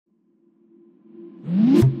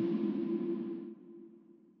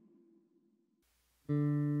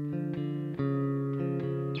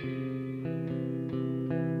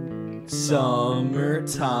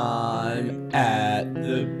summertime at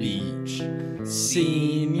the beach.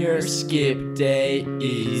 Senior skip day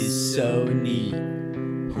is so neat.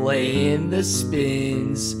 Playing the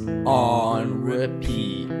spins on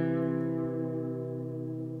repeat.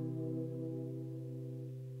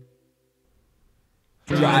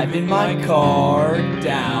 Driving my car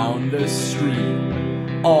down the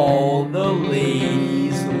street. All the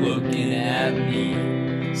ladies looking at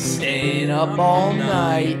me. Staying up all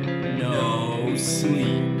night, no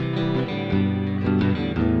sleep.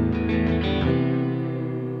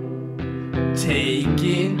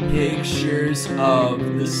 Taking pictures of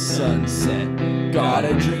the sunset.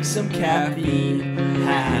 Gotta drink some caffeine,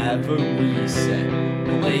 have a reset.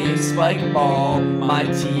 Playing spike ball, my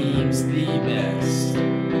team's the best.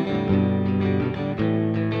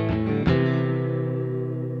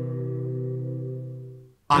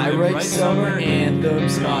 I write summer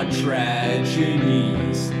anthems, not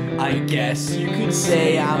tragedies. I guess you could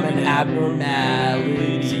say I'm an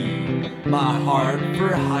abnormality. My heart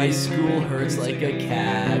for high school hurts like a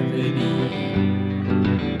cavity.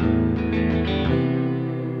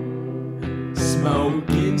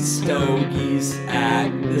 Smoking stogies at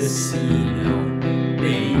the casino.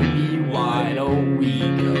 Baby, why don't we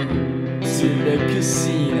go to the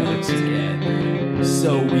casino together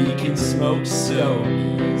so we can smoke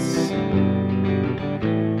stogies?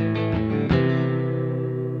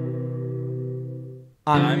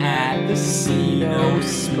 I'm at the casino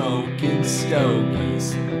smoking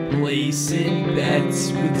stogies, placing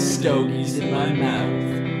bets with stogies in my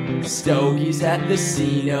mouth. Stogies at the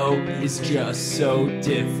casino is just so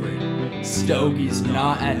different. Stogies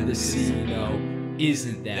not at the casino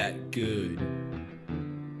isn't that good.